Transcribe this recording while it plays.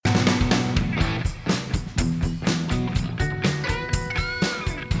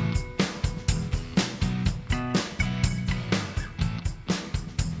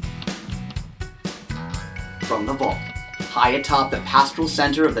from the vault, high atop the pastoral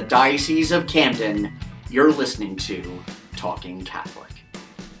center of the Diocese of Camden, you're listening to Talking Catholic.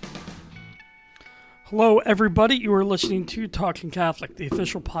 Hello, everybody. You are listening to Talking Catholic, the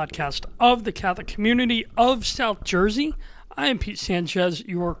official podcast of the Catholic community of South Jersey. I am Pete Sanchez,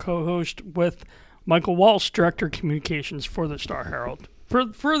 your co-host, with Michael Walsh, Director of Communications for the Star Herald,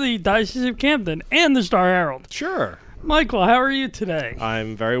 for the Diocese of Camden and the Star Herald. Sure. Michael, how are you today?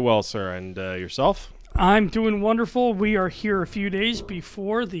 I'm very well, sir. And yourself? I'm doing wonderful. We are here a few days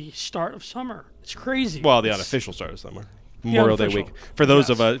before the start of summer. It's crazy. Well, the unofficial start of summer. Memorial Day week. For those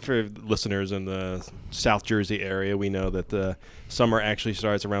of us, for listeners in the South Jersey area, we know that the summer actually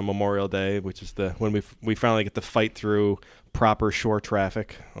starts around Memorial Day, which is when we finally get to fight through proper shore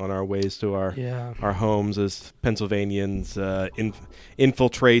traffic on our ways to our homes as Pennsylvanians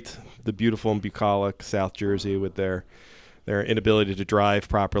infiltrate the beautiful and bucolic South Jersey with their inability to drive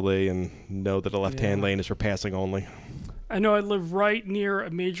properly and know that a left-hand lane is for passing only. I know I live right near a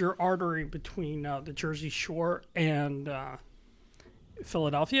major artery between the Jersey Shore and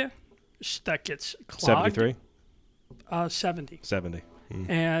Philadelphia that gets clogged. 73? 70. 70. Mm.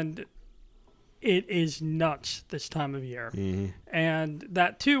 And it is nuts this time of year. Mm-hmm. And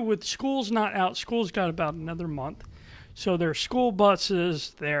that, too, with schools not out, school's got about another month. So their school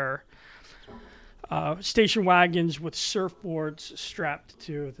buses, their station wagons with surfboards strapped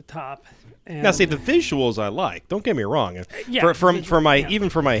to the top. And now, see, the visuals I like. Don't get me wrong. Yeah, Even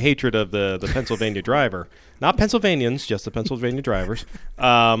for my hatred of the Pennsylvania driver, not Pennsylvanians, just the Pennsylvania drivers.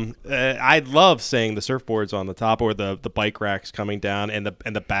 I love seeing the surfboards on the top or the bike racks coming down and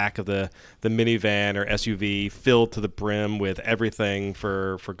the back of the minivan or SUV filled to the brim with everything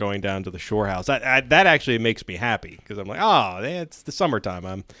for going down to the shore house. That actually makes me happy because I'm like, oh, it's the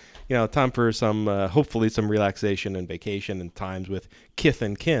summertime. Time for some, hopefully some relaxation and vacation and times with kith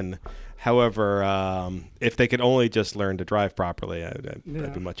and kin. However, if they could only just learn to drive properly, I'd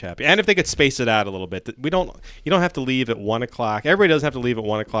be much happier. And if they could space it out a little bit, you don't have to leave at 1 o'clock. Everybody doesn't have to leave at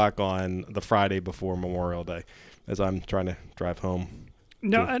 1 o'clock on the Friday before Memorial Day, as I'm trying to drive home.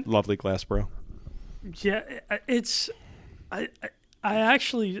 Lovely Glassboro. Yeah, I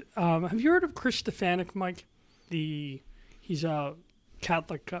actually have you heard of Chris Stefanik, Mike? He's a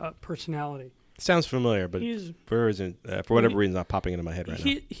Catholic personality. Sounds familiar, but for whatever reason, not popping into my head right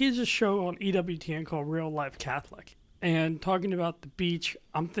now. He has a show on EWTN called Real Life Catholic, and talking about the beach,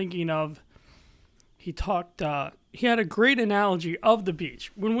 I'm thinking of he had a great analogy of the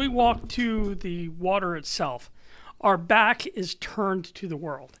beach. When we walk to the water itself, our back is turned to the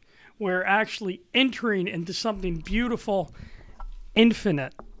world. We're actually entering into something beautiful,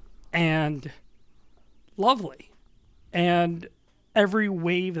 infinite, and lovely, and every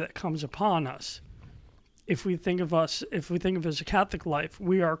wave that comes upon us, if we think of as a Catholic life,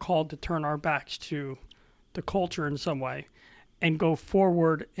 we are called to turn our backs to the culture in some way and go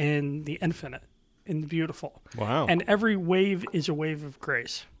forward in the infinite, in the beautiful. Wow. And every wave is a wave of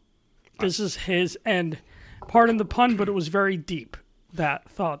grace. This is his, and pardon the pun, but it was very deep, that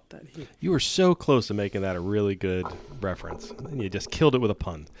thought that he... You were so close to making that a really good reference, and you just killed it with a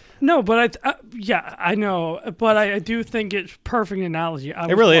pun. No, but I know, but I do think it's perfect analogy.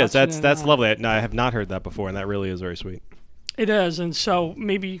 It really is. That's lovely. I have not heard that before, and that really is very sweet. It is, and so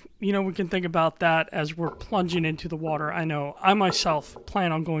maybe we can think about that as we're plunging into the water. I know I myself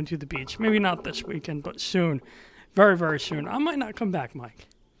plan on going to the beach. Maybe not this weekend, but soon, very, very soon. I might not come back, Mike.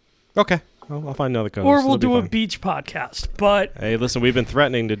 Okay. Well, I'll find another co-host. Or we'll do a beach podcast. But hey, listen, we've been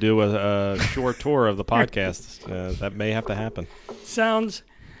threatening to do a short tour of the podcast. That may have to happen. Sounds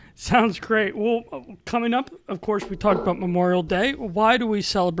great. Well, coming up, of course, we talked about Memorial Day. Why do we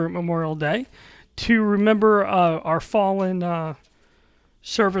celebrate Memorial Day? To remember our fallen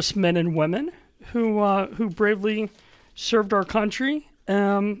servicemen and women who bravely served our country.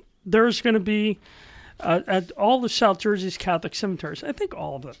 There's going to be at all the South Jersey's Catholic cemeteries, I think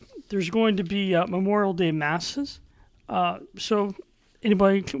all of them, there's going to be Memorial Day masses. So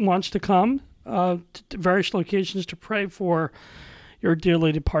anybody wants to come to various locations to pray for your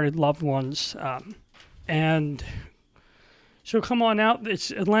dearly departed loved ones. And so come on out.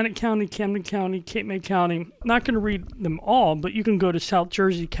 It's Atlantic County, Camden County, Cape May County. Not going to read them all, but you can go to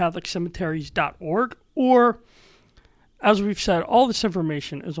southjerseycatholiccemeteries.org, or, as we've said, all this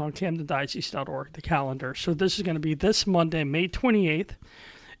information is on camdendiocese.org, the calendar. So this is going to be this Monday, May 28th.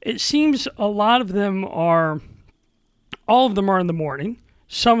 It seems all of them are in the morning.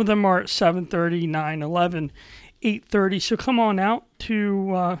 Some of them are at 7:30, 9, 11, 8:30. So come on out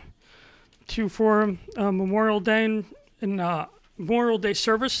for Memorial Day and Memorial Day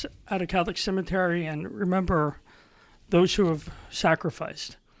service at a Catholic cemetery, and remember those who have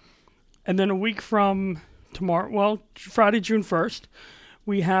sacrificed. And then a week from Friday, June 1st,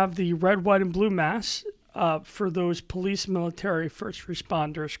 we have the red, white, and blue mass for those police, military, first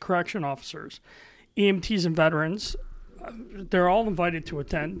responders, correction officers, EMTs, and veterans. They're all invited to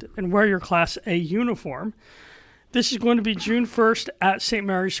attend and wear your Class A uniform. This is going to be June 1st at St.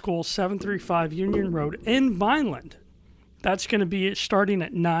 Mary's School, 735 Union Road in Vineland. That's going to be starting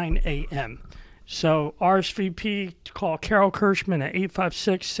at 9 a.m. So RSVP, call Carol Kirschman at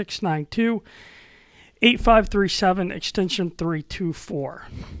 856-692-8537, extension 324.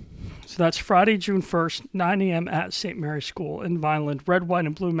 So that's Friday, June 1st, 9 a.m. at St. Mary's School in Vineland. Red, white,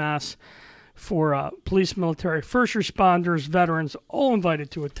 and blue mass for police, military, first responders, veterans, all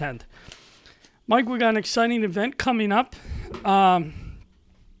invited to attend. Mike, we got an exciting event coming up. June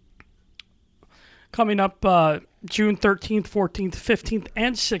 13th, 14th, 15th,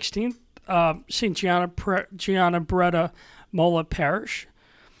 and 16th. St. Gianna Beretta Mola Parish,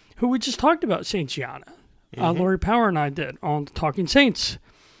 who we just talked about, St. Gianna. Lori Power and I did on Talking Saints.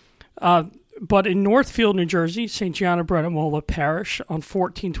 But in Northfield, New Jersey, St. Gianna Beretta Mola Parish on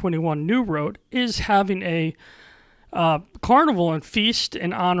 1421 New Road is having a carnival and feast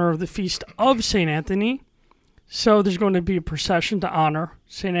in honor of the Feast of St. Anthony. So there's going to be a procession to honor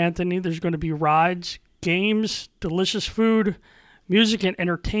St. Anthony. There's going to be rides, games, delicious food, music, and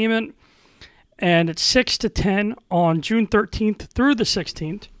entertainment. And it's 6 to 10 on June 13th through the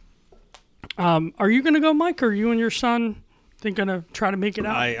 16th. Are you going to go, Mike, or are you and your son going to try to make it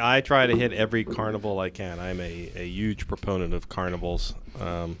out? I try to hit every carnival I can. I'm a huge proponent of carnivals.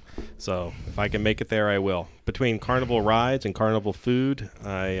 So if I can make it there, I will. Between carnival rides and carnival food,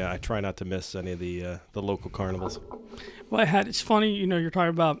 I try not to miss any of the local carnivals. Well, it's funny, you're talking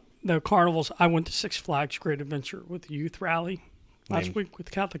about the carnivals. I went to Six Flags Great Adventure with the youth rally last week with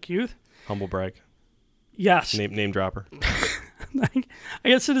Catholic youth. Humble brag. Yes. Name dropper. I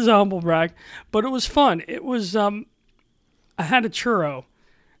guess it is a humble brag, but it was fun. It was, I had a churro,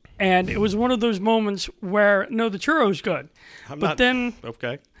 and it was one of those moments where, no, the churro's good. Then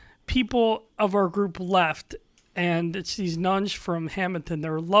people of our group left, and it's these nuns from Hamilton.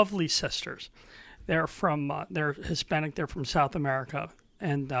 They're lovely sisters. They're they're Hispanic. They're from South America,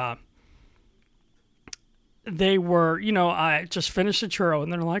 and they were, I just finished the churro,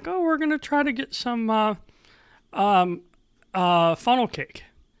 and they're like, oh, we're going to try to get some funnel cake.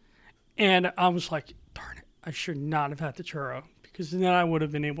 And I was like, darn it, I should not have had the churro, because then I would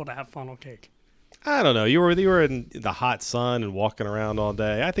have been able to have funnel cake. I don't know. You were in the hot sun and walking around all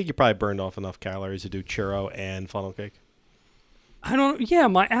day. I think you probably burned off enough calories to do churro and funnel cake. I don't. Yeah,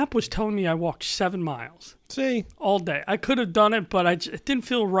 my app was telling me I walked 7 miles. See, all day. I could have done it, but it didn't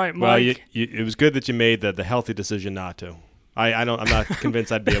feel right, Mike. Well, it was good that you made the healthy decision not to. I'm not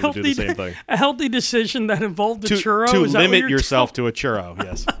convinced I'd be able to do the same thing. A healthy decision that involved the churro. To limit yourself to a churro.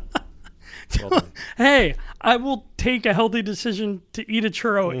 Yes. Well, hey, I will take a healthy decision to eat a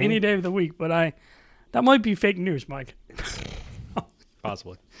churro any day of the week, but that might be fake news, Mike.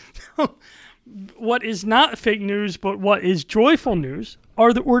 Possibly. What is not fake news, but what is joyful news,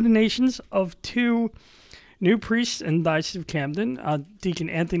 are the ordinations of 2 new priests in the Diocese of Camden. Deacon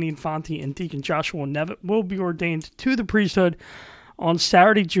Anthony Infante and Deacon Joshua Nevitt will be ordained to the priesthood on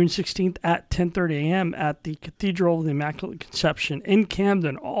Saturday, June 16th at 10:30 a.m. at the Cathedral of the Immaculate Conception in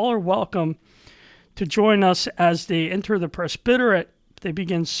Camden. All are welcome to join us as they enter the presbyterate. They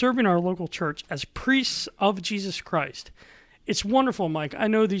begin serving our local church as priests of Jesus Christ. It's wonderful, Mike. I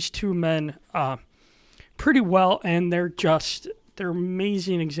know these 2 men pretty well, and they're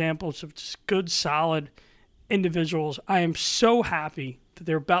amazing examples of just good, solid individuals. I am so happy that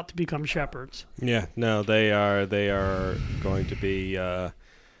they're about to become shepherds. Yeah, no, they are going to be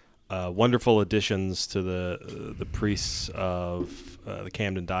wonderful additions to the priests of the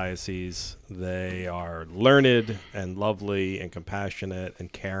Camden Diocese. They are learned and lovely and compassionate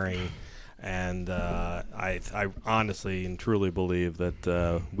and caring. And I honestly and truly believe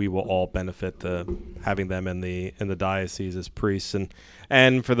that we will all benefit having them in the diocese as priests.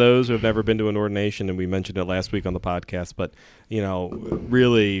 And for those who have never been to an ordination, and we mentioned it last week on the podcast, but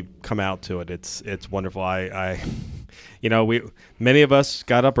really come out to it. It's wonderful. Many of us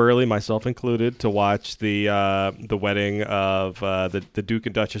got up early, myself included, to watch the wedding of the Duke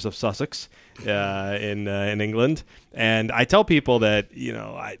and Duchess of Sussex in England. And I tell people that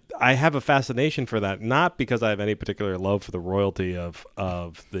I have a fascination for that, not because I have any particular love for the royalty of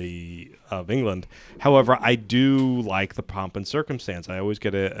England. However, I do like the pomp and circumstance. I always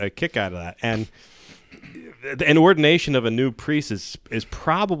get a kick out of that. And an ordination of a new priest is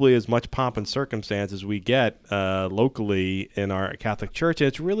probably as much pomp and circumstance as we get locally in our Catholic Church. And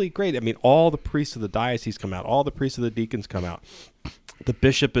it's really great. I mean, all the priests of the diocese come out. All the priests of the deacons come out. The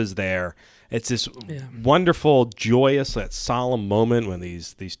bishop is there. it's this wonderful, joyous, that solemn moment when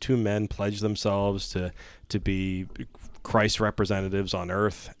these two men pledge themselves to be Christ's representatives on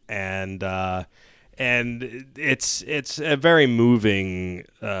earth, and it's a very moving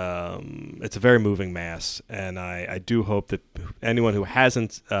mass, and I do hope that anyone who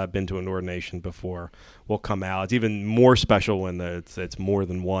hasn't been to an ordination before will come out. It's even more special when it's more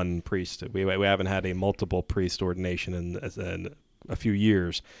than one priest. We haven't had a multiple priest ordination in a few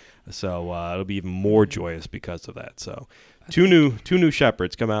years, so it'll be even more joyous because of that. So two new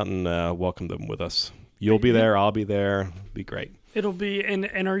shepherds, come out and welcome them with us. You'll be there, I'll be there. It'll be great. It'll be,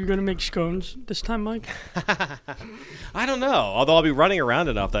 and are you going to make scones this time, Mike? I don't know. Although I'll be running around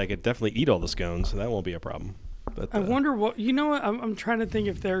enough that I could definitely eat all the scones, so that won't be a problem. But I wonder what, what, I'm trying to think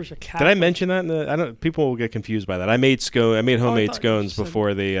if there's a cat. Did I mention that? I don't. People will get confused by that. I made homemade scones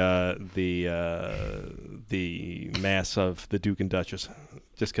before the mass of the Duke and Duchess.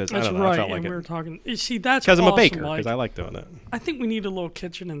 Just because I don't know, right, I felt like we were talking. You see, that's because awesome, I'm a baker. Mike. Because I like doing it. I think we need a little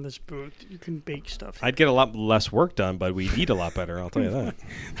kitchen in this booth. You can bake stuff. I'd get a lot less work done, but we'd eat a lot better. I'll tell you that.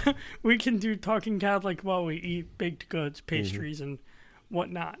 We can do Talking Catholic while we eat baked goods, pastries, and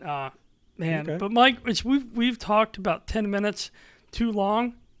whatnot. Man, Okay. but Mike, we've talked about 10 minutes too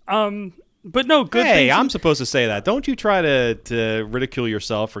long. But no, good. Hey, I'm supposed to say that. Don't you try to ridicule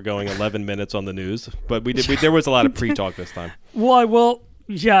yourself for going 11 minutes on the news. But there was a lot of pre-talk this time. Well, I will.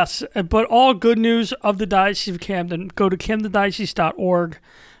 Yes, but all good news of the Diocese of Camden. Go to camdendiocese.org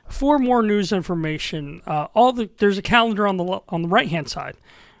for more news information. There's a calendar on the right hand side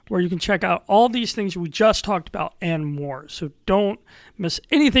where you can check out all these things we just talked about and more. So don't miss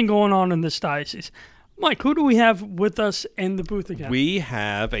anything going on in this diocese. Mike, who do we have with us in the booth again? We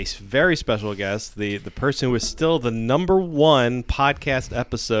have a very special guest, the person who is still the #1 podcast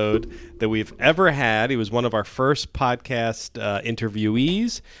episode that we've ever had. He was one of our first podcast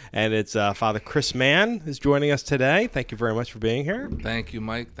interviewees, and it's Father Chris Mann is joining us today. Thank you very much for being here. Thank you,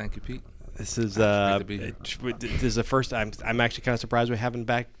 Mike. Thank you, Pete. This is Great to be here. This is the first. I'm actually kind of surprised we haven't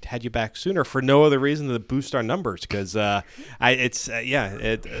had you back sooner for no other reason than to boost our numbers, because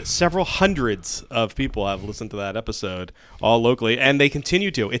several hundreds of people have listened to that episode all locally, and they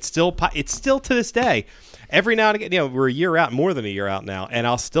continue to. It's still to this day. Every now and again, we're a year out, more than a year out now, and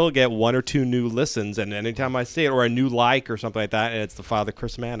I'll still get 1 or 2 new listens, and anytime I see it, or a new like or something like that, and it's the Father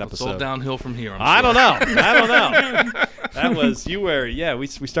Chris Mann episode. It's all downhill from here. I don't know. That was,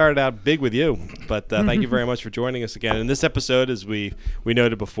 we started out big with you, but thank you very much for joining us again. And this episode, as we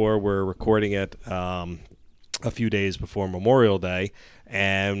noted before, we're recording it a few days before Memorial Day,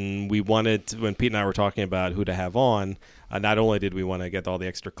 and we wanted, when Pete and I were talking about who to have on, not only did we want to get all the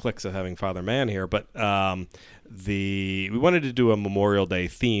extra clicks of having Father Mann here, but we wanted to do a Memorial Day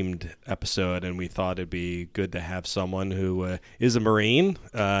themed episode, and we thought it'd be good to have someone who is a Marine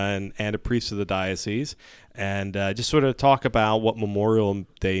and a priest of the diocese, and just sort of talk about what Memorial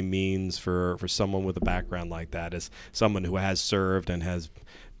Day means for someone with a background like that, as someone who has served and has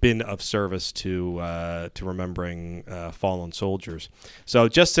been of service to remembering fallen soldiers. So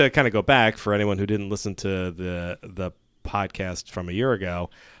just to kind of go back for anyone who didn't listen to the podcast from a year ago,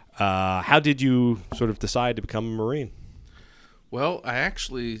 how did you sort of decide to become a Marine? Well, I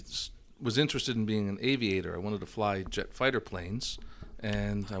actually was interested in being an aviator. I wanted to fly jet fighter planes,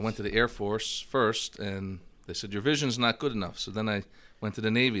 and I went to the Air Force first, and they said, your vision's not good enough. So then I went to the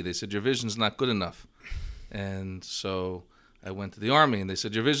Navy. They said, your vision's not good enough. And so I went to the Army, and they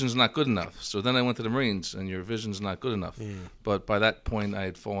said, your vision's not good enough. So then I went to the Marines, and your vision's not good enough. But by that point, I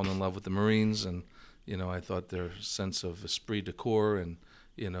had fallen in love with the Marines, and I thought their sense of esprit de corps and,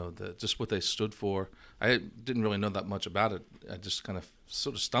 just what they stood for. I didn't really know that much about it. I just kind of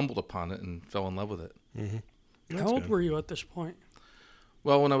sort of stumbled upon it and fell in love with it. Mm-hmm. How old were you at this point?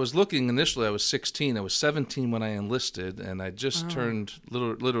 Well, when I was looking initially, I was 16. I was 17 when I enlisted, and I just turned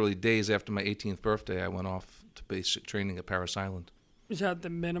literally days after my 18th birthday. I went off to basic training at Parris Island. Is that the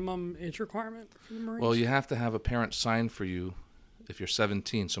minimum age requirement for the Marines? Well, you have to have a parent sign for you if you're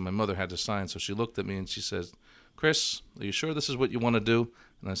 17. So my mother had to sign. So she looked at me and she says, Chris, are you sure this is what you want to do?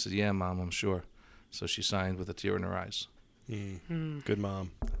 And I said, yeah, Mom, I'm sure. So she signed with a tear in her eyes. Good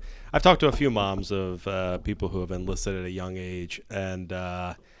mom. I've talked to a few moms of people who have enlisted at a young age, and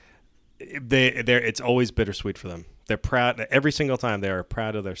it's always bittersweet for them. They're proud every single time. They are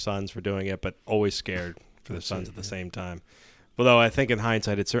proud of their sons for doing it, but always scared for their sons at the same time. Although I think in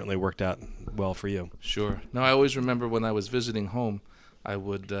hindsight, it certainly worked out well for you. Sure. No, I always remember when I was visiting home, I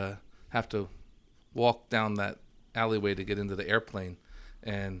would have to walk down that alleyway to get into the airplane,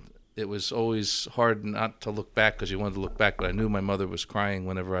 and it was always hard not to look back because you wanted to look back, but I knew my mother was crying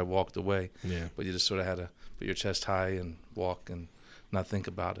whenever I walked away. Yeah. But you just sort of had to put your chest high and walk, and not think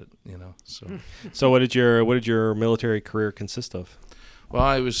about it. So what did your military career consist of? Well,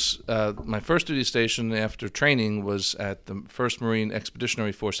 I was my first duty station after training was at the 1st Marine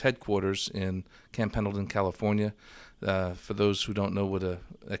Expeditionary Force headquarters in Camp Pendleton, California. For those who don't know what a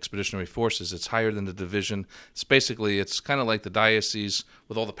expeditionary force is, it's higher than the division. It's kind of like the diocese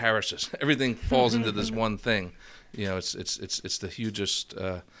with all the parishes. Everything falls into this one thing. It's the hugest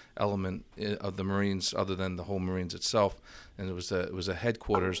element of the Marines, other than the whole Marines itself. And it was a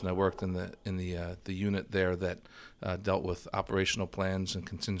headquarters, and I worked in the unit there that dealt with operational plans and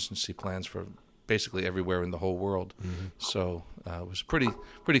contingency plans for basically everywhere in the whole world. Mm-hmm. So it was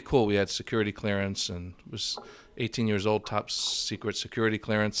pretty cool. We had security clearance, and was 18 years old, top secret security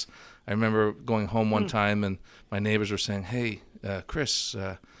clearance. I remember going home one time, and my neighbors were saying, "Hey, Chris,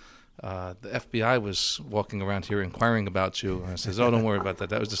 the FBI was walking around here inquiring about you." And I says, "Oh, don't worry about that.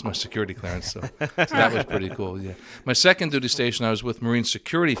 That was just my security clearance." So that was pretty cool. Yeah. My second duty station, I was with Marine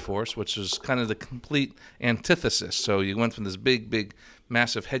Security Force, which is kind of the complete antithesis. So you went from this big,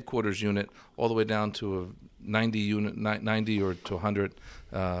 massive headquarters unit all the way down to a 90 or to 100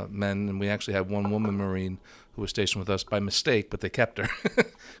 men, and we actually had one woman Marine who was stationed with us by mistake, but they kept her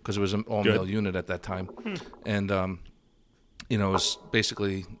because it was an all-male unit at that time. And it was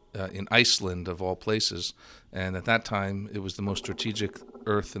basically in Iceland, of all places. And at that time, it was the most strategic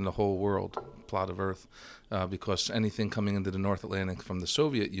Earth in the whole world, plot of Earth, because anything coming into the North Atlantic from the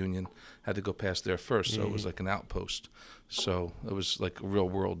Soviet Union had to go past there first. So it was like an outpost. So it was like a real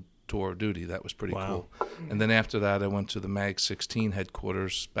world tour of duty. That was pretty cool. And then after that, I went to the MAG 16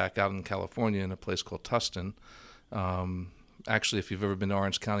 headquarters back out in California in a place called Tustin. Actually, if you've ever been to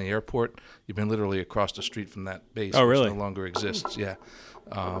Orange County Airport, you've been literally across the street from that base, which no longer exists. Yeah,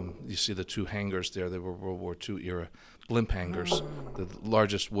 you see the two hangars there. They were World War II era blimp hangars, the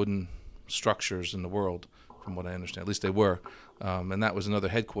largest wooden structures in the world, from what I understand. At least they were. And that was another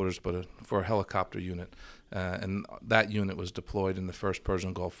headquarters, but for a helicopter unit. And that unit was deployed in the first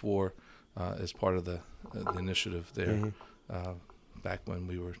Persian Gulf War as part of the initiative there, back when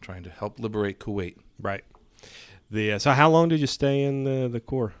we were trying to help liberate Kuwait. Right. So how long did you stay in the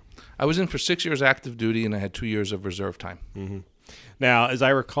Corps? I was in for 6 years active duty, and I had 2 years of reserve time. Mm-hmm. Now, as I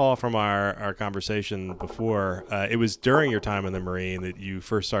recall from our conversation before, it was during your time in the Marine that you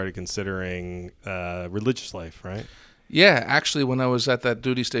first started considering religious life, right? Yeah, actually, when I was at that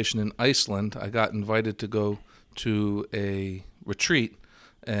duty station in Iceland, I got invited to go to a retreat,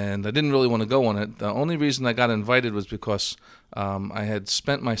 and I didn't really want to go on it. The only reason I got invited was because I had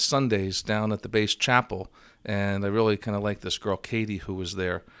spent my Sundays down at the base chapel, and I really kind of liked this girl, Katie, who was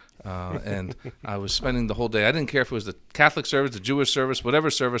there. And I was spending the whole day. I didn't care if it was the Catholic service, the Jewish service, whatever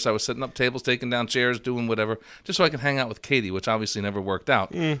service. I was setting up tables, taking down chairs, doing whatever, just so I could hang out with Katie, which obviously never worked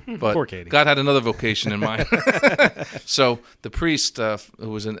out. But poor Katie. God had another vocation in mind. So the priest, who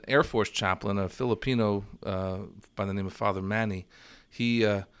was an Air Force chaplain, a Filipino by the name of Father Manny, he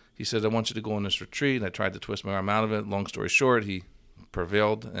said, "I want you to go on this retreat." I tried to twist my arm out of it. Long story short, he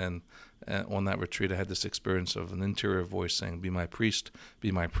prevailed, and on that retreat, I had this experience of an interior voice saying, "Be my priest,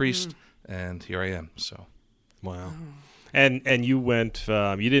 be my priest," and here I am. So, wow. And you went.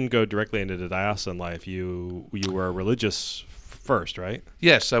 You didn't go directly into the diocesan life. You were religious first, right?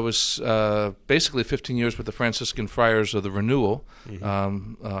 Yes, I was basically 15 years with the Franciscan Friars of the Renewal.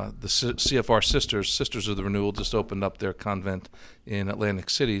 The CFR Sisters of the Renewal, just opened up their convent in Atlantic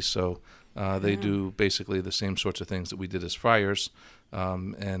City, so they do basically the same sorts of things that we did as friars.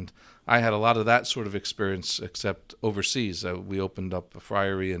 And I had a lot of that sort of experience, except overseas. We opened up a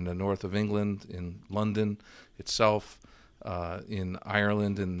friary in the north of England, in London itself, in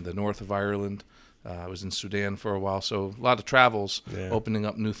Ireland, in the north of Ireland. I was in Sudan for a while, so a lot of travels, opening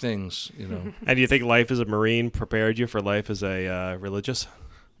up new things, And do you think life as a Marine prepared you for life as a religious?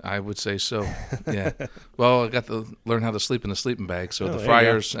 I would say so, yeah. Well, I got to learn how to sleep in a sleeping bag. So the there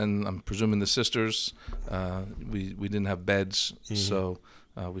friars, and I'm presuming the sisters, we didn't have beds, so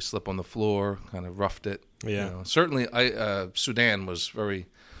we slept on the floor, kind of roughed it. Yeah. Certainly, Sudan was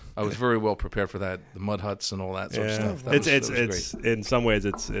I was very well prepared for that. The mud huts and all that sort of stuff. That was great. In some ways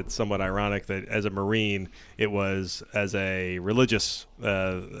it's somewhat ironic that as a Marine it was as a religious.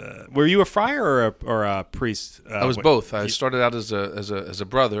 Were you a friar or a priest? I was both. I started out as a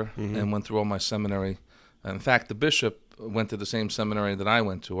brother and went through all my seminary. In fact, the bishop went to the same seminary that I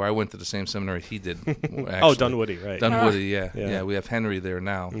went to, or I went to the same seminary he did. Oh, Dunwoody, right. Dunwoody, yeah. We have Henry there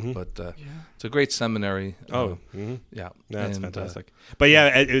now, but it's a great seminary. Yeah. That's fantastic. But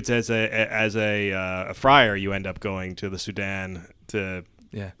yeah, it's as a friar, you end up going to the Sudan to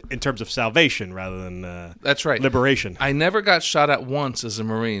Yeah. in terms of salvation rather than That's right. liberation. I never got shot at once as a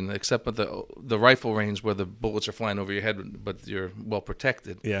Marine, except at the rifle range where the bullets are flying over your head, but you're well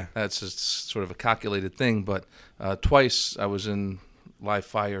protected. Yeah. That's just sort of a calculated thing. But twice I was in live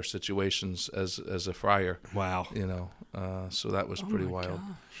fire situations as a friar. Wow. So that was pretty wild.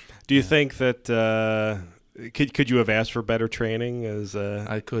 Gosh. Do you think that could you have asked for better training? As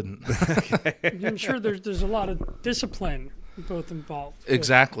I couldn't. I'm sure there's a lot of discipline both involved.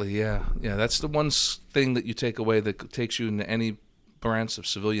 Exactly. Yeah. That's the one thing that you take away that takes you into any branch of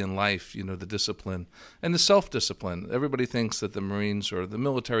civilian life. The discipline and the self-discipline. Everybody thinks that the Marines or the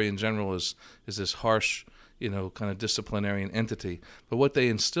military in general is this harsh, kind of disciplinarian entity. But what they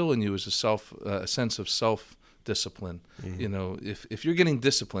instill in you is a sense of self-discipline. Mm-hmm. If you're getting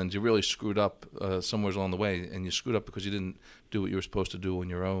disciplined, you really screwed up somewhere along the way, and you screwed up because you didn't do what you were supposed to do on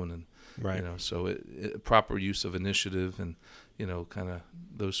your own. And Right. So proper use of initiative and kind of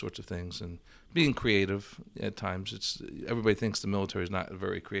those sorts of things, and being creative at times. Everybody thinks the military is not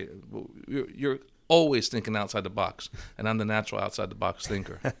very creative. You're always thinking outside the box, and I'm the natural outside the box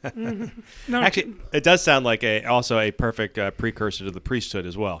thinker. No, Actually, it does sound like also a perfect precursor to the priesthood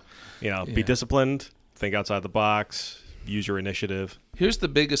as well. Be disciplined, think outside the box, use your initiative. Here's the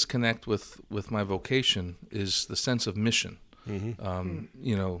biggest connect with my vocation is the sense of mission.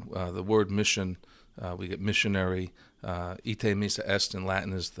 Mm-hmm. The word mission, we get missionary. Ite missa est in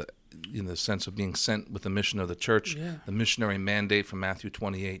Latin is the sense of being sent with the mission of the church. Yeah. The missionary mandate from Matthew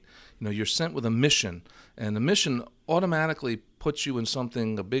 28. You're sent with a mission, and the mission automatically puts you in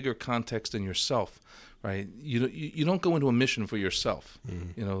a bigger context than yourself, right? You don't go into a mission for yourself.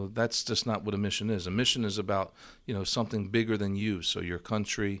 Mm-hmm. That's just not what a mission is. A mission is about something bigger than you. So your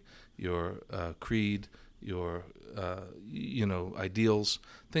country, your creed, your ideals,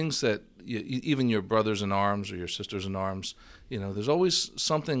 things that even your brothers in arms or your sisters in arms, there's always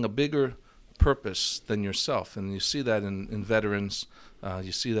a bigger purpose than yourself, and you see that in veterans.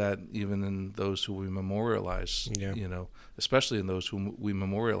 You see that even in those who we memorialize. Yeah. Especially in those who we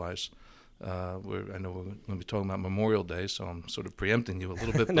memorialize. I know we're going to be talking about Memorial Day, so I'm sort of preempting you a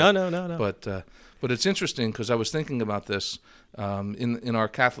little bit. No. But it's interesting because I was thinking about this. In our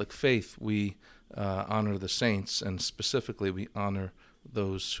Catholic faith, we honor the saints, and specifically we honor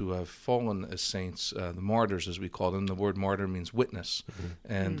those who have fallen as saints, the martyrs, as we call them. The word martyr means witness.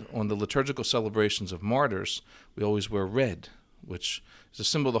 Mm-hmm. And on the liturgical celebrations of martyrs, we always wear red, which is a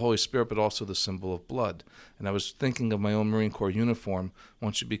symbol of the Holy Spirit, but also the symbol of blood. And I was thinking of my own Marine Corps uniform.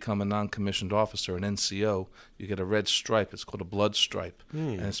 Once you become a non-commissioned officer, an NCO, you get a red stripe. It's called a blood stripe.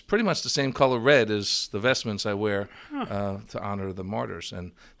 And it's pretty much the same color red as the vestments I wear to honor the martyrs.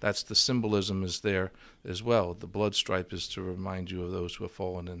 And that's the symbolism is there as well. The blood stripe is to remind you of those who have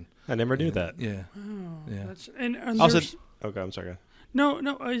fallen. I never knew that. Yeah. Oh, Yeah. And Also, there's- okay, I'm sorry. no.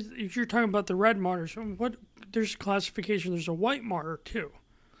 If you're talking about the red martyrs, there's classification. There's a white martyr too,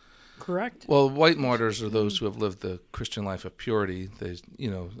 correct? Well, white martyrs are those who have lived the Christian life of purity.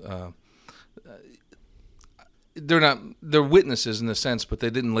 They're witnesses in a sense, but they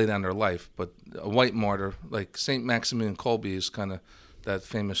didn't lay down their life. But a white martyr, like Saint Maximilian Kolbe, is kind of that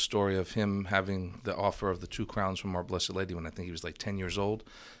famous story of him having the offer of the 2 crowns from Our Blessed Lady when I think he was like 10 years old.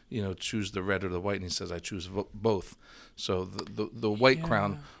 Choose the red or the white, and he says, I choose both. So the white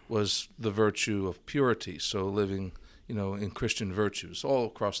crown was the virtue of purity, so living, in Christian virtues, all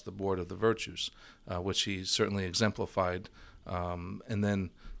across the board of the virtues, which he certainly exemplified. And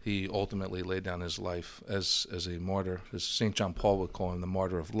then he ultimately laid down his life as a martyr. As St. John Paul would call him the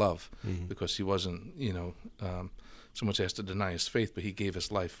martyr of love, because he wasn't, so much as to deny his faith, but he gave his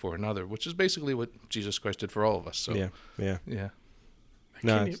life for another, which is basically what Jesus Christ did for all of us. So Yeah. yeah.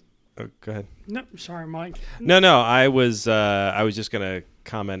 No, Can you- go ahead. No, sorry, Mike. No. I was just gonna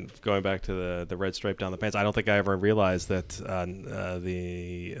comment going back to the red stripe down the pants. I don't think I ever realized that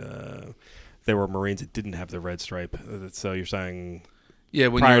there were Marines that didn't have the red stripe. So you're saying, Yeah,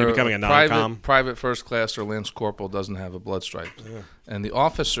 when prior to you're becoming a non-com? private first class or lance corporal doesn't have a blood stripe, and the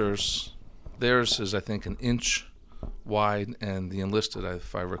officers, theirs is I think an inch wide, and the enlisted,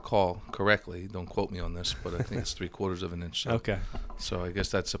 if I recall correctly, don't quote me on this, but I think it's 3/4 of an inch. So, okay, so I guess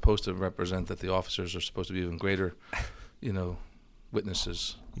that's supposed to represent that the officers are supposed to be even greater,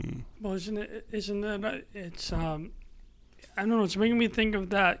 witnesses. Well, isn't it? It's I don't know. It's making me think of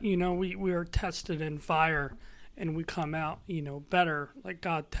that. We are tested in fire, and we come out, better. Like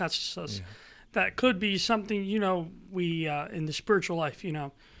God tests us. Yeah. That could be something. We in the spiritual life.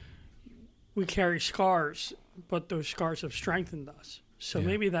 We carry scars, but those scars have strengthened us. So Yeah.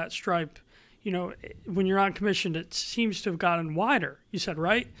 maybe that stripe, when you're on commission, it seems to have gotten wider. You said,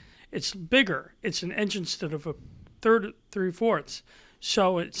 right? It's bigger. It's an inch instead of a 3/4.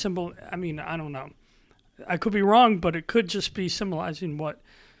 So it's symbol. I mean, I don't know. I could be wrong, but it could just be symbolizing what.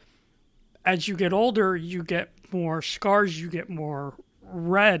 As you get older, you get more scars, you get more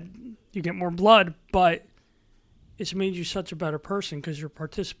red, you get more blood, but it's made you such a better person because you're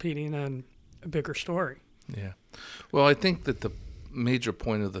participating in a bigger story. Yeah. Well, I think that the major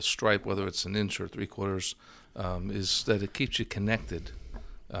point of the stripe, whether it's an inch or 3/4, is that it keeps you connected.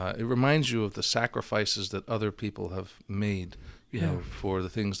 It reminds you of the sacrifices that other people have made, you know, for the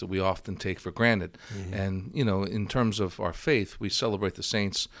things that we often take for granted. And, you know, in terms of our faith, we celebrate the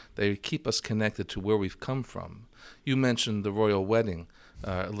saints. They keep us connected to where we've come from. You mentioned the royal wedding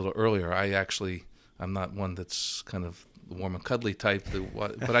a little earlier. I'm not one that's kind of the warm and cuddly type,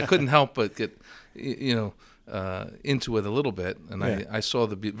 but I couldn't help but get, into it a little bit. And I saw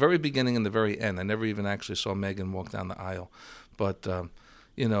the very beginning and the very end. I never even actually saw Meghan walk down the aisle. But,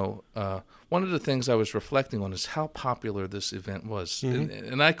 one of the things I was reflecting on is how popular this event was.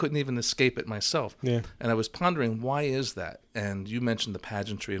 And I couldn't even escape it myself. Yeah. And I was pondering, why is that? And you mentioned the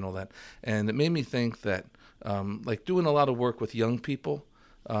pageantry and all that. And it made me think that, like doing a lot of work with young people,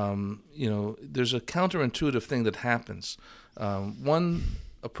 there's a counterintuitive thing that happens. One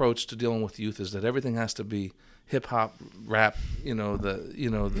approach to dealing with youth is that everything has to be hip hop, rap,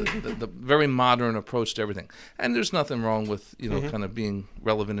 the very modern approach to everything. And there's nothing wrong with, kind of being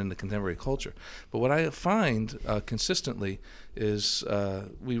relevant in the contemporary culture. But what I find consistently is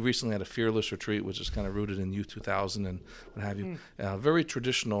we recently had a Fearless retreat, which is kind of rooted in Youth 2000 and what have you. Very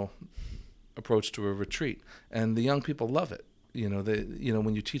traditional approach to a retreat. And the young people love it.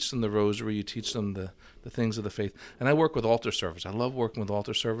 When you teach them the rosary, you teach them the things of the faith. And I work with altar servers. I love working with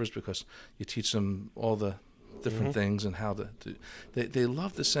altar servers because you teach them all the different things and how they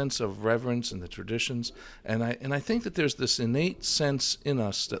love the sense of reverence and the traditions. And I think that there's this innate sense in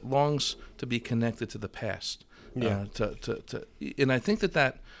us that longs to be connected to the past. Yeah. And I think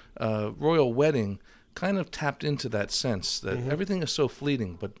that royal wedding kind of tapped into that sense that everything is so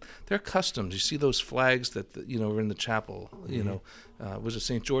fleeting, but they're customs. You see those flags that are in the chapel. Was it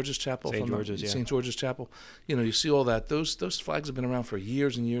St. George's Chapel? St. George's, yeah. St. George's Chapel. You see all that. Those flags have been around for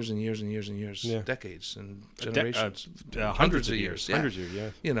years and years and years and years and years, decades and generations, hundreds of years. Hundreds of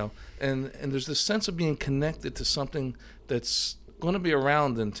years, yeah. And there's this sense of being connected to something that's going to be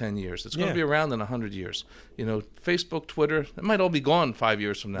around in 10 years. It's going to be around in 100 years. Facebook, Twitter, it might all be gone 5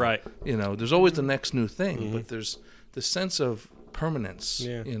 years from now. Right. There's always the next new thing, but there's the sense of permanence,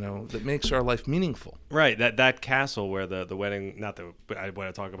 that makes our life meaningful. Right. That castle where the wedding, not that I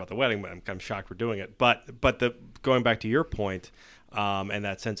want to talk about the wedding, but I'm shocked we're doing it. But going back to your point, and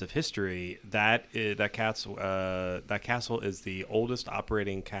that sense of history, that castle is the oldest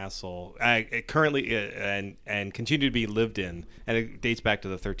operating castle currently and continue to be lived in, and it dates back to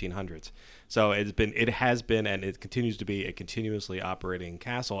the 1300s. So it has been, and it continues to be a continuously operating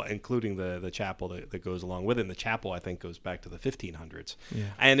castle, including the chapel that goes along with it. And the chapel, I think, goes back to the 1500s. Yeah.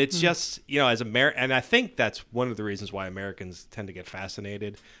 And it's just, and I think that's one of the reasons why Americans tend to get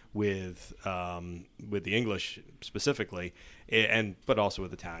fascinated with the English specifically, but also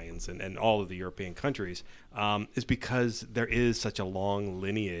with Italians and all of the European countries, is because there is such a long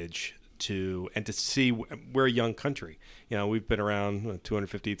lineage to see we're a young country. We've been around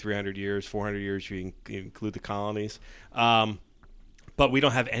 250, 300 years, 400 years, you include the colonies. But we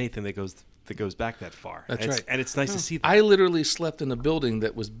don't have anything that goes back that far. That's right. And it's nice to see that. I literally slept in a building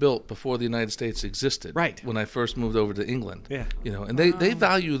that was built before the United States existed. Right. When I first moved over to England. Yeah. And they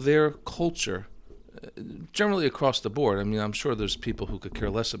value their culture generally across the board. I mean, I'm sure there's people who could care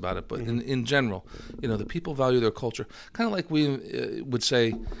less about it, but in general, the people value their culture. Kind of like we would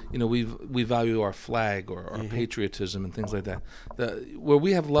say, we value our flag or our patriotism and things like that. Where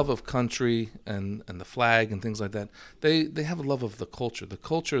we have love of country and the flag and things like that, they have a love of the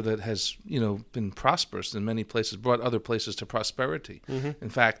culture that has, been prosperous in many places, brought other places to prosperity. In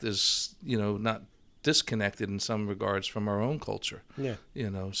fact, is, not disconnected in some regards from our own culture. Yeah.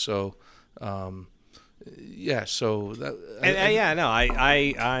 So... So that,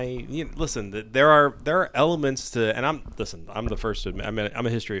 listen. There are elements to, and I'm the first to admit. I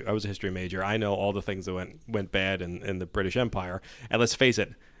was a history major. I know all the things that went bad in the British Empire. And let's face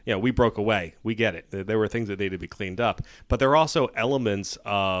it, we broke away. We get it. There were things that needed to be cleaned up. But there are also elements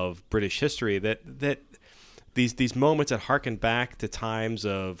of British history that these moments that harken back to times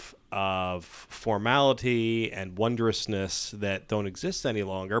of formality and wondrousness that don't exist any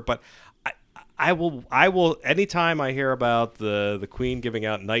longer. But I will. Anytime I hear about the Queen giving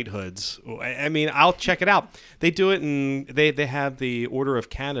out knighthoods, I'll check it out. They do it, and they have the Order of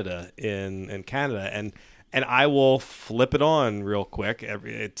Canada in Canada, and I will flip it on real quick.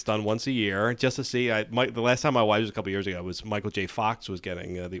 It's done once a year just to see. The last time I watched it a couple years ago was Michael J. Fox was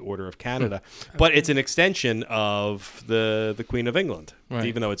getting the Order of Canada, but it's an extension of the Queen of England,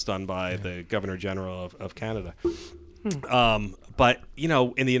 even though it's done by the Governor General of Canada. But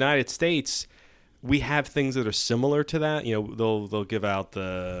in the United States, we have things that are similar to that. They'll give out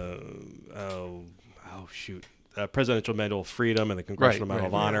the Presidential Medal of Freedom and the Congressional Medal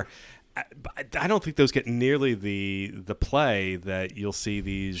of Honor. I don't think those get nearly the play that you'll see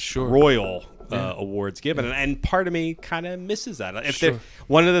these royal awards given, and part of me kind of misses that.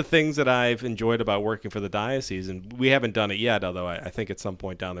 One of the things that I've enjoyed about working for the diocese, and we haven't done it yet, although I think at some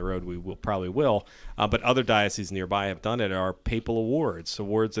point down the road we probably will, but other dioceses nearby have done it, are papal awards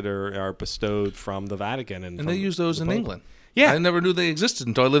that are bestowed from the Vatican, and they use those in England. Yeah, I never knew they existed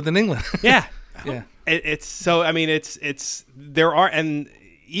until I lived in England. Yeah, yeah. It's so. I mean, it's there are and.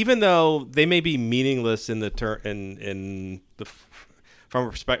 Even though they may be meaningless from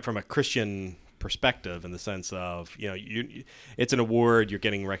a Christian perspective, in the sense of it's an award, you're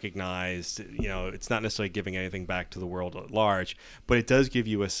getting recognized. It's not necessarily giving anything back to the world at large, but it does give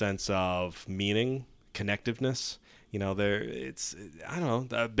you a sense of meaning, connectiveness. It's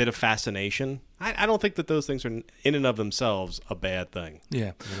a bit of fascination. I don't think that those things are in and of themselves a bad thing.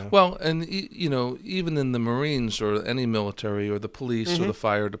 Yeah. Well, and even in the Marines or any military or the police or the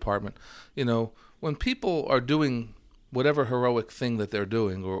fire department, when people are doing whatever heroic thing that they're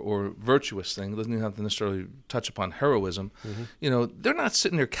doing or virtuous thing, doesn't even have to necessarily touch upon heroism, they're not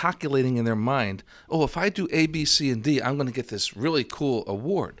sitting there calculating in their mind, if I do A, B, C, and D, I'm going to get this really cool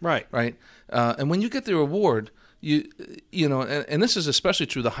award. Right. Right. And when you get the award, and this is especially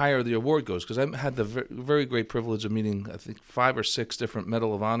true the higher the award goes, because I've had the very great privilege of meeting, I think, 5 or 6 different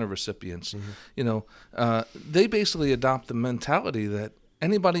Medal of Honor recipients. They basically adopt the mentality that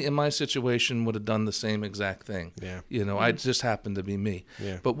anybody in my situation would have done the same exact thing. Yeah. I just happened to be me.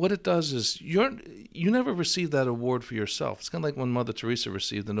 Yeah. But what it does is you never receive that award for yourself. It's kind of like when Mother Teresa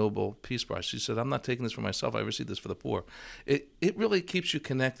received the Nobel Peace Prize. She said, I'm not taking this for myself. I received this for the poor. It really keeps you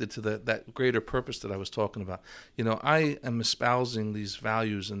connected to that greater purpose that I was talking about. I am espousing these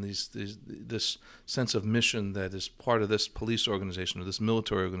values and this sense of mission that is part of this police organization or this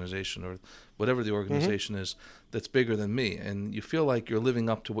military organization or whatever the organization is that's bigger than me, and you feel like you're living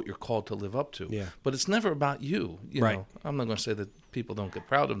up to what you're called to live up to. Yeah. But it's never about you. Right. I'm not going to say that people don't get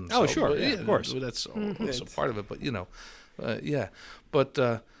proud of themselves. Oh, sure, but, of course. That's also part of it. But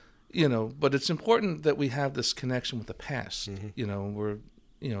but it's important that we have this connection with the past. We're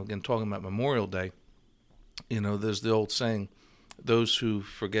again talking about Memorial Day. There's the old saying, those who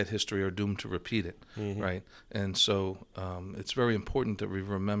forget history are doomed to repeat it, right? And so it's very important that we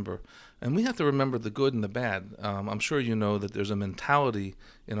remember. And we have to remember the good and the bad. I'm sure you know that there's a mentality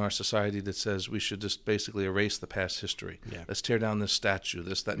in our society that says we should just basically erase the past history. Yeah. Let's tear down this statue,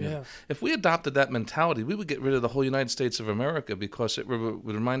 this, that, and the Yeah. other. If we adopted that mentality, we would get rid of the whole United States of America, because it would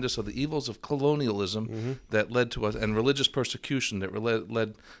remind us of the evils of colonialism that led to us, and religious persecution that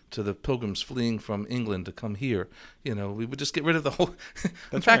led to the pilgrims fleeing from England to come here. We would just get rid of the whole.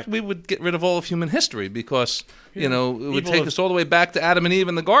 In fact, we would get rid of all of human history, because it would take us all the way back to Adam and Eve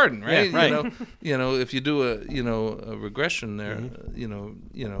in the garden, right? Yeah, right. If you do a regression there,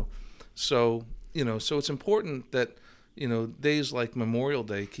 so it's important that days like Memorial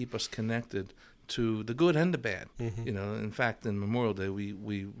Day keep us connected to the good and the bad. In fact, in Memorial Day,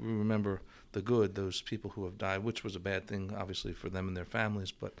 we remember the good, those people who have died, which was a bad thing, obviously, for them and their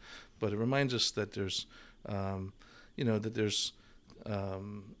families. But it reminds us that there's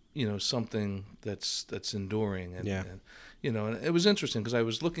something that's enduring. And, Yeah. and it was interesting because I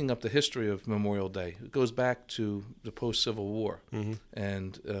was looking up the history of Memorial Day. It goes back to the post-Civil War.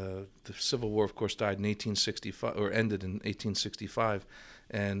 And the Civil War, of course, died in 1865, or ended in 1865.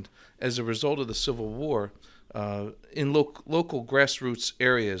 And as a result of the Civil War, in local grassroots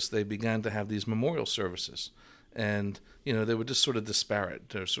areas, they began to have these memorial services. And, they were just sort of disparate.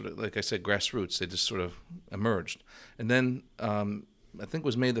 They're sort of, like I said, grassroots. They just sort of emerged. And then I think it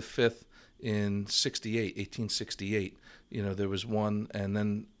was May the 5th in 1868, there was one. And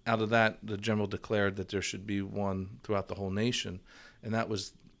then out of that, the general declared that there should be one throughout the whole nation. And that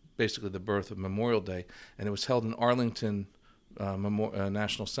was basically the birth of Memorial Day. And it was held in Arlington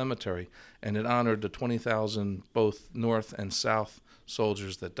National Cemetery. And it honored the 20,000 both North and South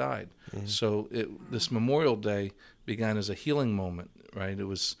soldiers that died. So this Memorial Day began as a healing moment, right? It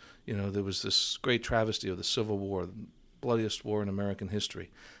was, there was this great travesty of the Civil War, the bloodiest war in American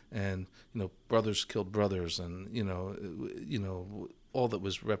history, and brothers killed brothers, and all that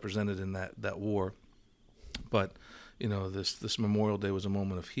was represented in that war. But this Memorial Day was a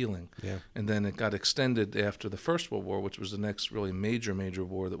moment of healing. Yeah. And then it got extended after the First World War, which was the next really major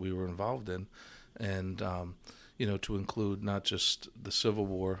war that we were involved in, and to include not just the Civil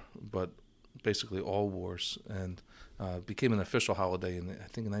War, but basically all wars, and became an official holiday I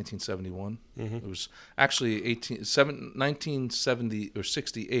think in 1971. Mm-hmm. It was actually 1970 or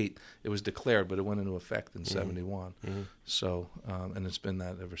 68. It was declared, but it went into effect in 71. Mm-hmm. So, and it's been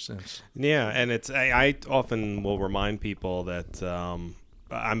that ever since. Yeah, and I often will remind people that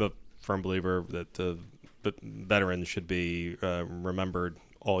I'm a firm believer that the veterans should be remembered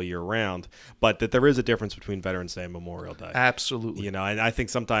all year round, but that there is a difference between Veterans Day and Memorial Day. Absolutely. And I think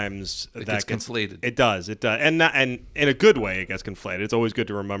sometimes It that gets conflated. It does, and in a good way, it gets conflated. It's always good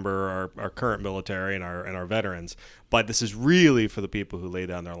to remember our current military and our veterans, but this is really for the people who lay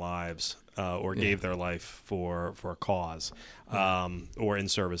down their lives or gave their life for a cause, or in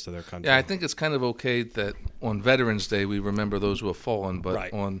service to their country. Yeah, I think it's kind of okay that on Veterans Day we remember those who have fallen, but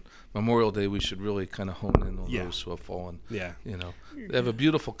Right. on Memorial Day we should really kind of hone in on those who have fallen. Yeah. They have a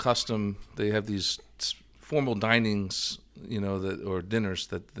beautiful custom. They have these formal dinings, or dinners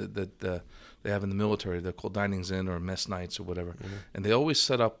that they have in the military. They're called dinings in or mess nights or whatever. Mm-hmm. And they always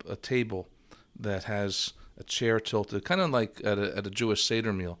set up a table that has a chair tilted, kind of like at a Jewish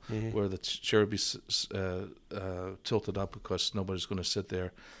Seder meal, where the chair would be tilted up because nobody's going to sit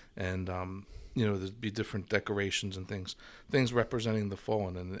there, and there'd be different decorations and things representing the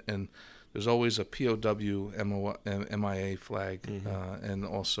fallen, and there's always a POW MIA flag, and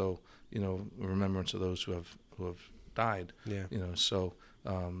also remembrance of those who have died. Yeah. So.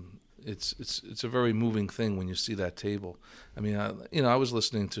 It's a very moving thing when you see that table. I mean, I was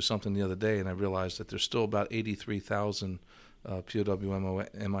listening to something the other day, and I realized that there's still about 83,000 POW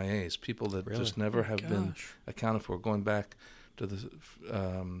MIAs, people that just never have been accounted for, going back to the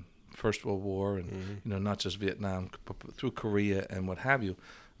First World War, and not just Vietnam, but through Korea and what have you.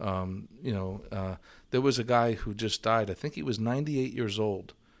 There was a guy who just died. I think he was 98 years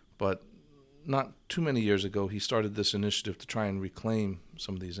old, but not too many years ago, he started this initiative to try and reclaim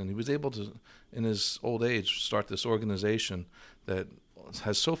some of these, and he was able to, in his old age, start this organization that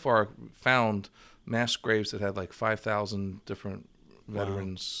has so far found mass graves that had like 5,000 different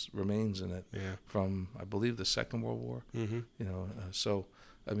veterans' remains in it from, I believe, the Second World War. So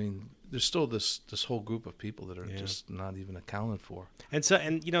I mean, there's still this whole group of people that are just not even accounted for. And so,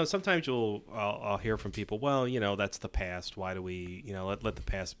 sometimes I'll hear from people, well, that's the past. Why do we, let the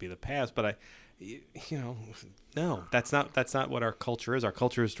past be the past? But no, that's not what our culture is. Our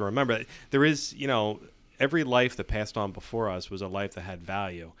culture is to remember. There is, every life that passed on before us was a life that had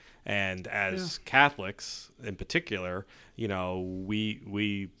value. And as Catholics in particular,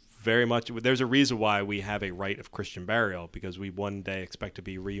 we very much, there's a reason why we have a rite of Christian burial, because we one day expect to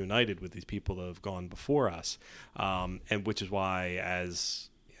be reunited with these people that have gone before us, and which is why as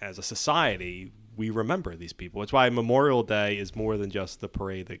a society we remember these people. It's why Memorial Day is more than just the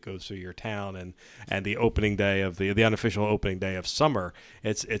parade that goes through your town and the opening day of the unofficial opening day of summer.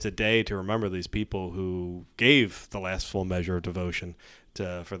 It's a day to remember these people who gave the last full measure of devotion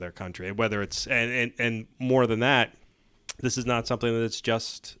for their country. Whether it's and more than that, this is not something that's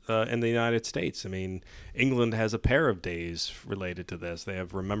just in the United States. I mean, England has a pair of days related to this. They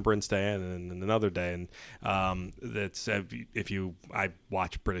have Remembrance Day and another day, and that's I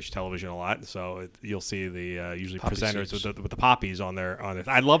watch British television a lot, so you'll see the usually Poppy presenters seeds. with the poppies on it.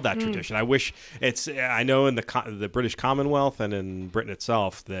 I love that tradition. I wish I know in the British Commonwealth and in Britain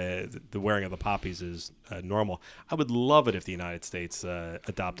itself, the wearing of the poppies is normal. I would love it if the United States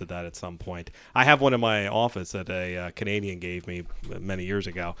adopted that at some point. I have one in my office that a Canadian gave me many years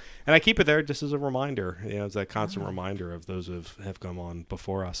ago, and I keep it there just as a reminder. It's that constant reminder of those who have come on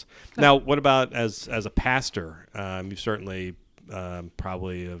before us. Now, what about as a pastor? You've certainly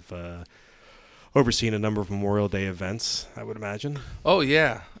probably have overseen a number of Memorial Day events, I would imagine. Oh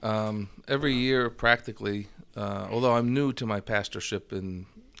yeah, every year practically. Although I'm new to my pastorship in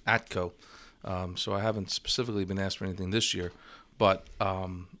ATCO, so I haven't specifically been asked for anything this year. But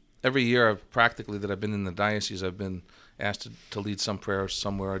every year, that I've been in the diocese, I've been asked to lead some prayers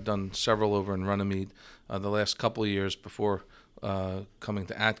somewhere. I've done several over in Runnymede. The last couple of years before coming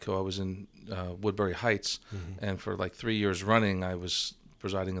to ATCO, I was in Woodbury Heights, and for like 3 years running, I was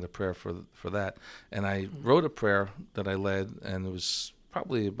presiding at a prayer for that. And I wrote a prayer that I led, and it was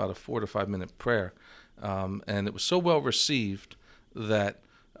probably about a 4 to 5 minute prayer, and it was so well received that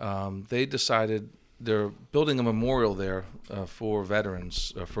they decided they're building a memorial there for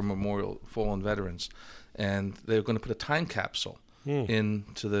veterans, for fallen veterans, and they're going to put a time capsule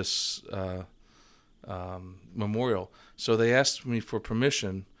into this memorial. So they asked me for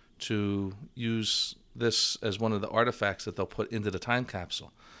permission to use this as one of the artifacts that they'll put into the time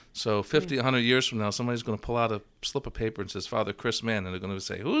capsule. So 50, 100 years from now, somebody's going to pull out a slip of paper and says, Father Chris Mann, and they're going to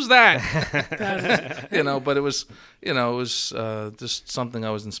say, who's that? But it was just something I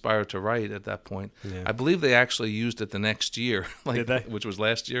was inspired to write at that point. Yeah. I believe they actually used it the next year, Did they? which was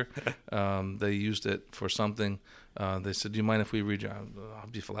last year. They used it for something. They said, do you mind if we read you? I'll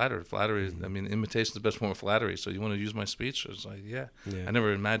be flattered. Flattery, I mean, imitation is the best form of flattery. So you want to use my speech? I was like, yeah. I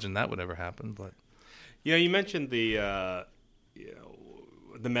never imagined that would ever happen. But You mentioned the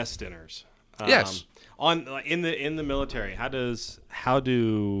mess dinners. Yes. In the military, how does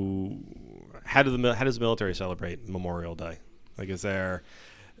the military celebrate Memorial Day? Like, does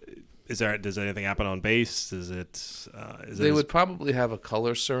anything happen on base? They would probably have a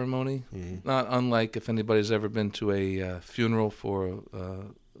color ceremony, not unlike if anybody's ever been to a funeral for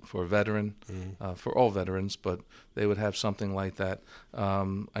a veteran, for all veterans, but they would have something like that.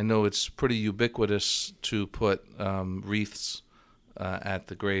 I know it's pretty ubiquitous to put wreaths at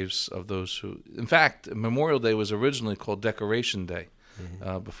the graves of those who... In fact, Memorial Day was originally called Decoration Day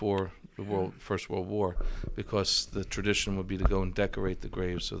before the First World War, because the tradition would be to go and decorate the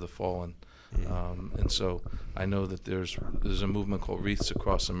graves of the fallen. And so I know that there's a movement called Wreaths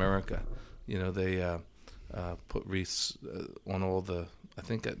Across America. They put wreaths on all the... I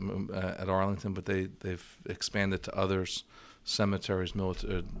think at Arlington, but they've expanded to others, cemeteries,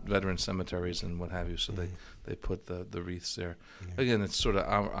 veteran cemeteries, and what have you. So they put the wreaths there. Again, it's sort of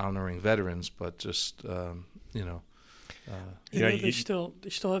honoring veterans, but just they still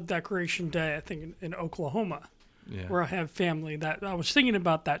have Decoration Day, I think, in Oklahoma, where I have family. That I was thinking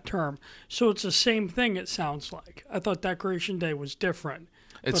about that term. So it's the same thing. It sounds like. I thought Decoration Day was different,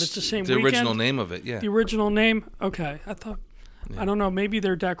 but it's the same. The weekend. Original name of it, yeah. The original name. Okay, I thought. I don't know. Maybe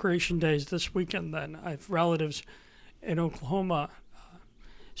their Decoration Days this weekend. Then I have relatives in Oklahoma.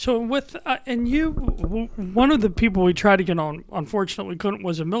 So with and you, one of the people we tried to get on, unfortunately couldn't,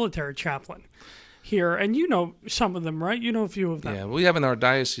 was a military chaplain here, and you know some of them, right? You know a few of them. Yeah, we have in our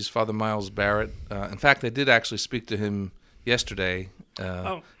diocese Father Miles Barrett. In fact, I did actually speak to him yesterday.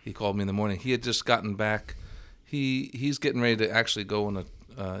 He called me in the morning. He had just gotten back. He's getting ready to actually go on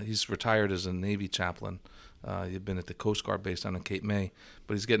he's retired as a Navy chaplain. He'd been at the Coast Guard base down in Cape May,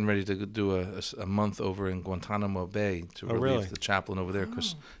 but he's getting ready to do a month over in Guantanamo Bay to relieve the chaplain over there,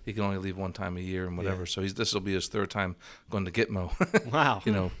 because he can only leave one time a year and whatever. So this will be his third time going to Gitmo. Wow.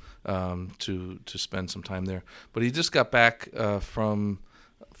 To spend some time there. But he just got back from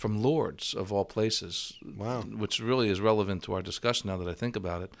Lourdes, of all places. Wow. Which really is relevant to our discussion now that I think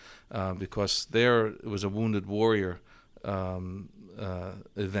about it, because there it was a Wounded Warrior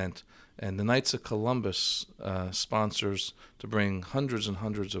event. And the Knights of Columbus sponsors to bring hundreds and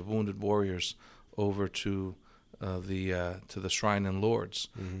hundreds of wounded warriors over to the shrine in Lourdes.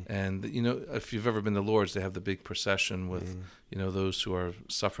 And if you've ever been to Lourdes, they have the big procession with those who are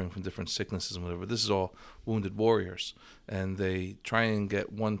suffering from different sicknesses and whatever. This is all wounded warriors, and they try and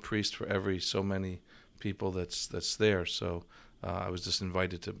get one priest for every so many people that's there. So I was just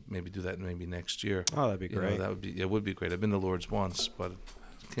invited to maybe do that maybe next year. Oh, that'd be great. It would be great. I've been to Lourdes once, but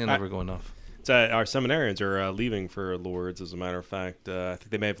can't never go enough. Our seminarians are leaving for Lourdes, as a matter of fact. I think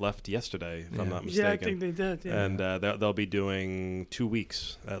they may have left yesterday, if I'm not mistaken. Yeah, I think they did. Yeah. And they'll be doing 2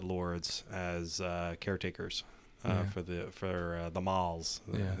 weeks at Lourdes as caretakers for the malls.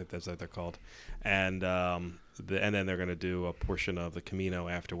 I think that's what they're called. And and then they're going to do a portion of the Camino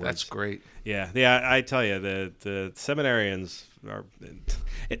afterwards. That's great. Yeah. I tell you, the seminarians are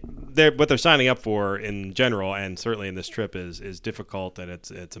what they're signing up for in general, and certainly in this trip is difficult, and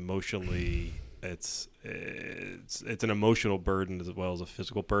it's emotionally it's an emotional burden as well as a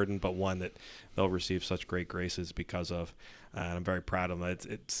physical burden, but one that they'll receive such great graces because of. And I'm very proud of them.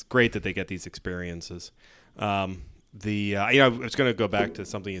 It's great that they get these experiences. I was going to go back to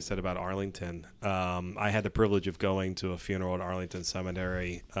something you said about Arlington. I had the privilege of going to a funeral at Arlington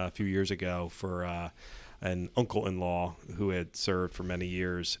Seminary a few years ago for an uncle-in-law who had served for many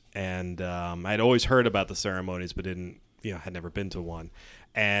years, and I'd always heard about the ceremonies, but had never been to one.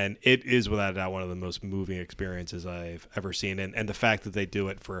 And it is without a doubt one of the most moving experiences I've ever seen, and the fact that they do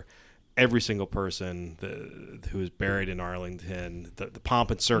it for every single person who is buried in Arlington, the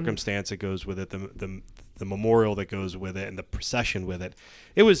pomp and circumstance that goes with it, the memorial that goes with it, and the procession with it.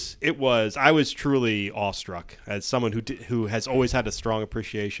 I was truly awestruck as someone who has always had a strong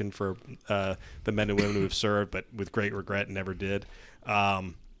appreciation for the men and women who have served, but with great regret never did.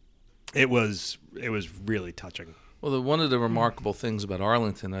 It was really touching. Well, one of the remarkable things about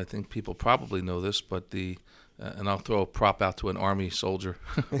Arlington, I think people probably know this, but and I'll throw a prop out to an army soldier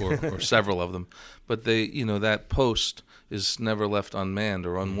or several of them, but they, that post is never left unmanned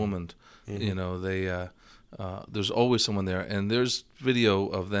or unwomaned. There's always someone there, and there's video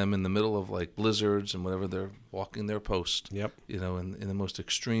of them in the middle of like blizzards and whatever. They're walking their post. Yep. In the most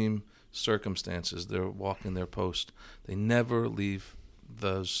extreme circumstances, they're walking their post. They never leave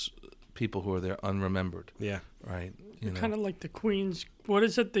those people who are there unremembered. Yeah. Right. Kind of like the Queen's. What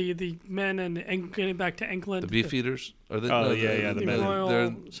is it? The men and getting back to England. The Beefeaters. The the men.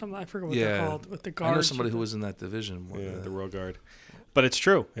 Royal. Something I forget what they're called. With the guards. I know somebody who was in that division. The Royal Guard. But it's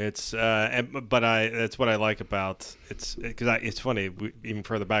true. It's that's what I like about it's because it's funny. Even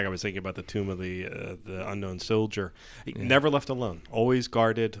further back, I was thinking about the tomb of the unknown soldier. Never left alone. Always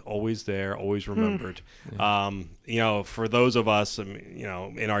guarded. Always there. Always remembered. For those of us,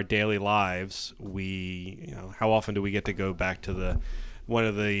 in our daily lives, we, how often do we get to go back to one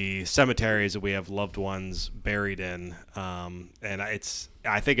of the cemeteries that we have loved ones buried in? And I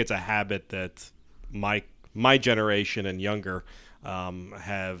think it's a habit that my generation and younger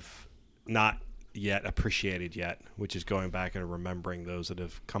have not yet appreciated yet, which is going back and remembering those that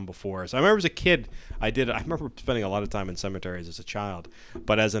have come before us. I remember as a kid, I remember spending a lot of time in cemeteries as a child,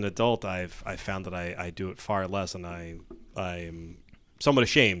 but as an adult, I've found that I do it far less, and I'm somewhat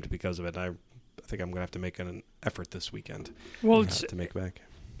ashamed because of it. I think I'm going to have to make an effort this weekend to make back.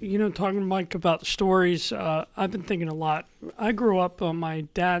 Talking, Mike, about stories, I've been thinking a lot. I grew up on my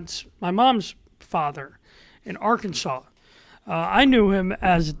mom's father in Arkansas. I knew him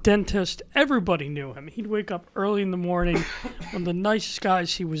as a dentist. Everybody knew him. He'd wake up early in the morning. One of the nicest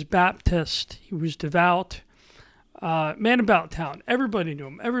guys. He was Baptist. He was devout. Man about town. Everybody knew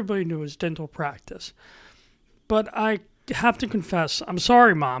him. Everybody knew his dental practice. But I have to confess, I'm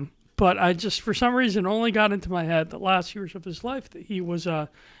sorry, Mom, but I just, for some reason, only got into my head the last years of his life that he was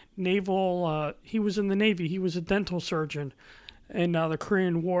a naval, he was in the Navy. He was a dental surgeon in the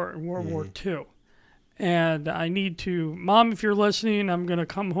Korean War, in World War II. And I need to, Mom, if you're listening, I'm going to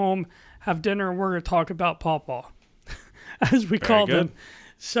come home, have dinner, and we're going to talk about Pawpaw, as we called him.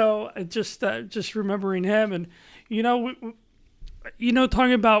 So just remembering him, and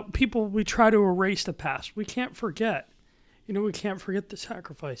talking about people, we try to erase the past. We can't forget. We can't forget the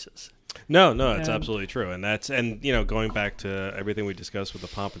sacrifices. No, it's absolutely true, and going back to everything we discussed with the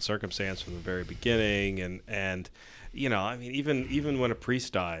pomp and circumstance from the very beginning, and. Even when a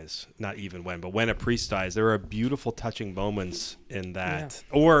priest dies, not even when, but when a priest dies, there are beautiful, touching moments in that.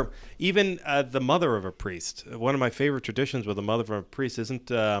 Yeah. Or even the mother of a priest. One of my favorite traditions with the mother of a priest isn't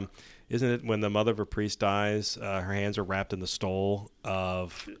it when the mother of a priest dies, her hands are wrapped in the stole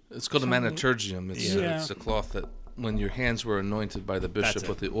of... It's called a maniturgium. It's a cloth that when your hands were anointed by the bishop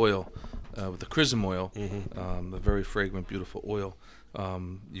with the oil, with the chrism oil, the very fragrant, beautiful oil,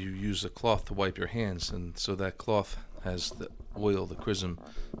 you use a cloth to wipe your hands, and so that cloth has the oil, the chrism,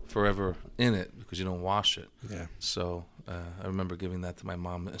 forever in it because you don't wash it. Yeah. So I remember giving that to my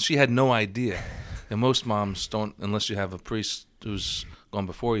mom, and she had no idea. And most moms don't, unless you have a priest who's gone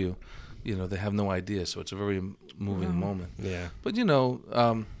before you. They have no idea. So it's a very moving moment. Yeah. But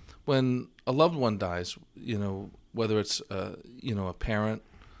when a loved one dies, whether it's a parent.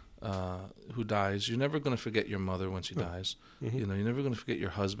 Who dies, you're never going to forget your mother when she dies. You're never going to forget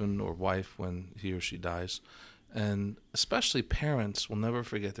your husband or wife when he or she dies. And especially parents will never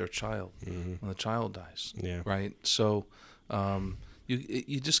forget their child when the child dies. Yeah. Right? So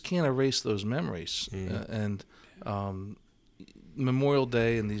you just can't erase those memories. And Memorial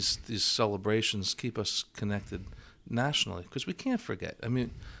Day and these celebrations keep us connected nationally because we can't forget. I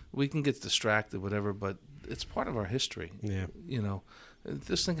mean, we can get distracted, whatever, but it's part of our history. Yeah.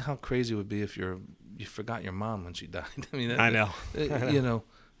 Just think how crazy it would be if you forgot your mom when she died. I mean, I know.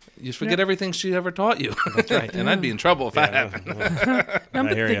 You forget everything she ever taught you. That's right. And I'd be in trouble if that happened.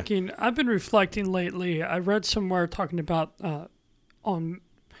 I've been reflecting lately. I read somewhere talking about on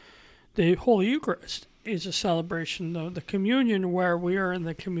the Holy Eucharist is a celebration, though, the communion where we are in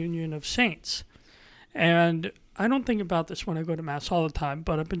the communion of saints. And I don't think about this when I go to Mass all the time,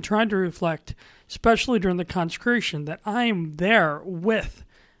 but I've been trying to reflect, especially during the consecration, that I am there with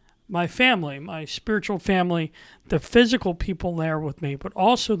my family, my spiritual family, the physical people there with me, but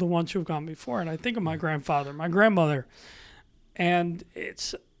also the ones who have gone before. And I think of my grandfather, my grandmother, and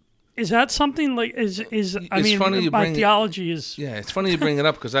is that something like my theology is... Yeah, it's funny you bring it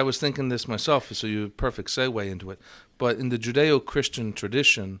up because I was thinking this myself, so you perfect segue into it. But in the Judeo-Christian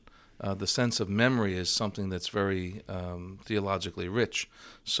tradition, the sense of memory is something that's very theologically rich.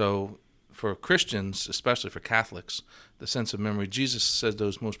 So for Christians, especially for Catholics, the sense of memory, Jesus says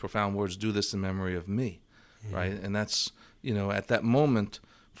those most profound words, do this in memory of me, right? And that's, at that moment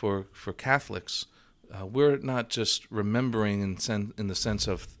for Catholics, we're not just remembering in the sense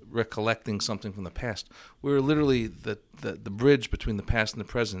of recollecting something from the past. We're literally the bridge between the past and the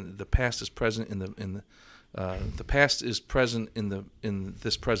present. The past is present the past is present in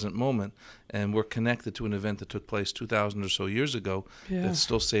this present moment, and we're connected to an event that took place 2,000 or so years ago that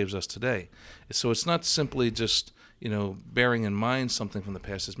still saves us today. So it's not simply just bearing in mind something from the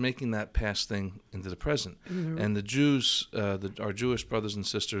past. It's making that past thing into the present. Mm-hmm. And the Jews, our Jewish brothers and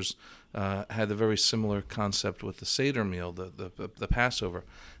sisters, had a very similar concept with the Seder meal, the Passover.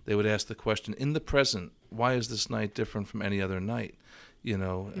 They would ask the question, in the present, why is this night different from any other night?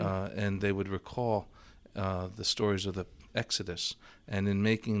 And they would recall the stories of the Exodus, and in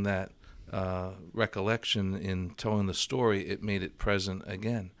making that recollection, in telling the story, it made it present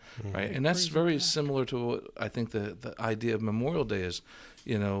again, right? And that's very similar to what I think the idea of Memorial Day is.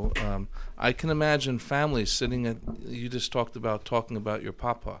 I can imagine families sitting at. You just talking about your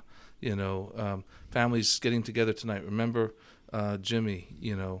papa. Families getting together tonight. Remember Jimmy?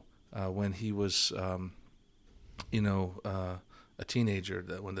 When he was, a teenager,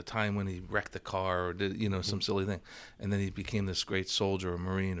 when he wrecked the car or did some silly thing, and then he became this great soldier or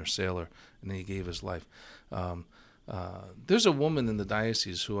Marine or sailor, and then he gave his life. There's a woman in the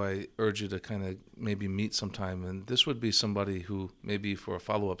diocese who I urge you to kind of maybe meet sometime, and this would be somebody who maybe for a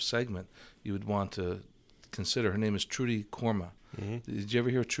follow-up segment you would want to consider. Her name is Trudy Korma. Mm-hmm. Did you ever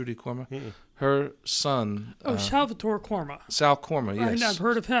hear Trudy Korma? Mm-hmm. Her son... Salvatore Korma. Sal Korma, yes. I've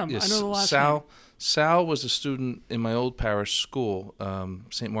heard of him. Yes. I know the last name. Sal was a student in my old parish school,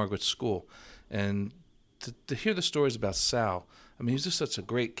 St. Margaret's School. And to hear the stories about Sal, I mean, he was just such a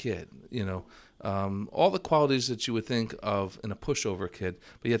great kid, all the qualities that you would think of in a pushover kid,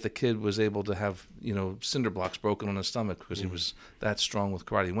 but yet the kid was able to have, cinder blocks broken on his stomach because he was that strong with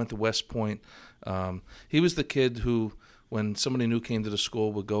karate. He went to West Point. He was the kid who, when somebody new came to the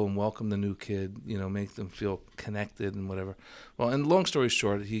school, would go and welcome the new kid, make them feel connected and whatever. Well, and long story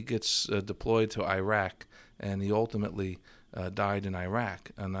short, he gets deployed to Iraq, and he ultimately died in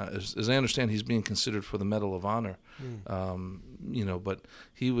Iraq. And as I understand, he's being considered for the Medal of Honor. But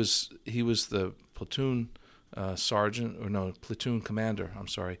he was the platoon platoon commander. I'm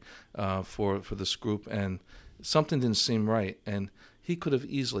sorry, for this group, and something didn't seem right, and he could have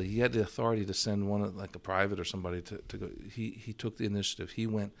easily. He had the authority to send one, like a private or somebody, to go. He took the initiative. He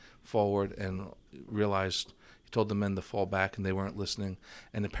went forward and realized. He told the men to fall back, and they weren't listening.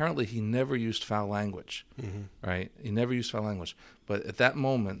 And apparently, he never used foul language. Mm-hmm. Right? He never used foul language. But at that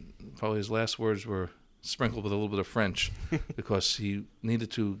moment, probably his last words were sprinkled with a little bit of French, because he needed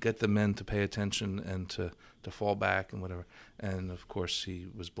to get the men to pay attention and to fall back and whatever. And of course, he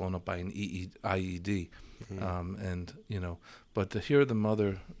was blown up by an IED. Mm-hmm. But to hear the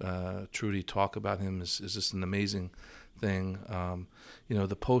mother, Trudy, talk about him is just an amazing thing.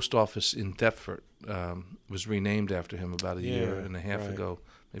 The post office in Deptford was renamed after him about a year and a half ago,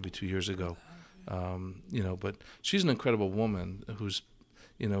 maybe 2 years ago. But she's an incredible woman who's,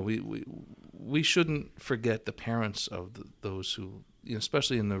 we shouldn't forget the parents of those who,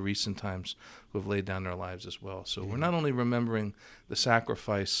 especially in the recent times, who have laid down their lives as well. So we're not only remembering the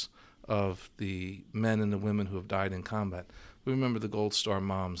sacrifice of the men and the women who have died in combat, we remember the Gold Star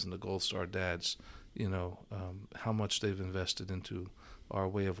moms and the Gold Star dads, how much they've invested into our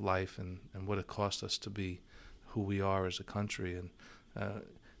way of life and what it cost us to be who we are as a country. And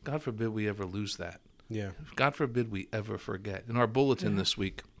God forbid we ever lose that. Yeah. God forbid we ever forget. In our bulletin this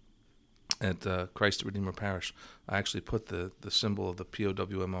week at Christ the Redeemer Parish, I actually put the symbol of the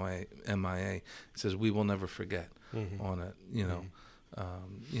POWMIA. It says, "We will never forget," on it.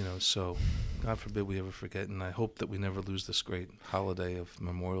 So God forbid we ever forget, and I hope that we never lose this great holiday of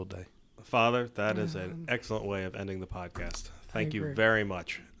Memorial Day. Father, that is an excellent way of ending the podcast. Thank you very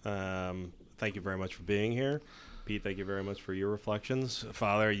much. Thank you very much for being here. Pete, thank you very much for your reflections.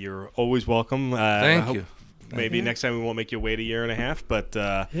 Father, you're always welcome. Thank you. Maybe next time we won't make you wait a year and a half, but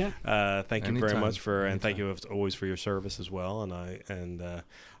thank you very much and thank you always for your service as well. And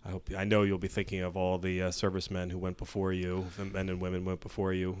I know you'll be thinking of all the servicemen who went before you, men and women went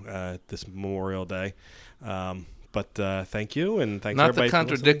before you this Memorial Day. But thank you, and thanks everybody. Not to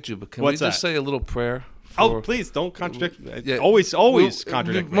contradict you, but can we just say a little prayer? Please don't contradict me. Yeah, always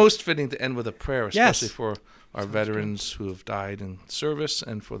contradict me. Most fitting to end with a prayer, especially for our veterans who have died in service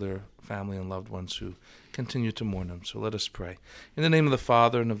and for their family and loved ones who continue to mourn them. So let us pray. In the name of the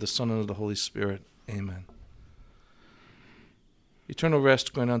Father, and of the Son, and of the Holy Spirit. Amen. Eternal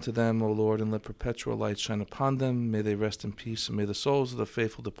rest grant unto them, O Lord, and let perpetual light shine upon them. May they rest in peace, and may the souls of the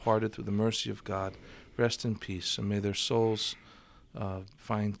faithful departed through the mercy of God rest in peace, and may their souls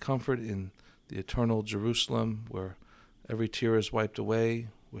find comfort in the eternal Jerusalem, where every tear is wiped away,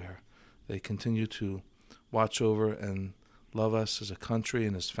 where they continue to watch over and love us as a country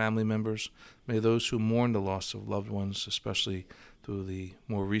and as family members. May those who mourn the loss of loved ones, especially through the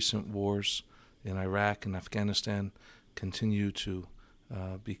more recent wars in Iraq and Afghanistan, continue to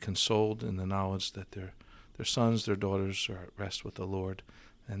be consoled in the knowledge that their sons, their daughters are at rest with the Lord,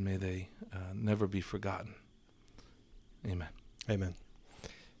 and may they never be forgotten. Amen. Amen.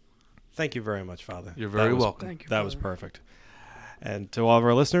 Thank you very much, Father. You're very welcome. Thank you. That was Father. perfect. And to all of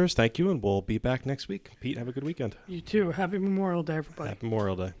our listeners, thank you, and we'll be back next week. Pete, have a good weekend. You too. Happy Memorial Day, everybody. Happy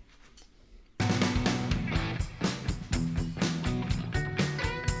Memorial Day.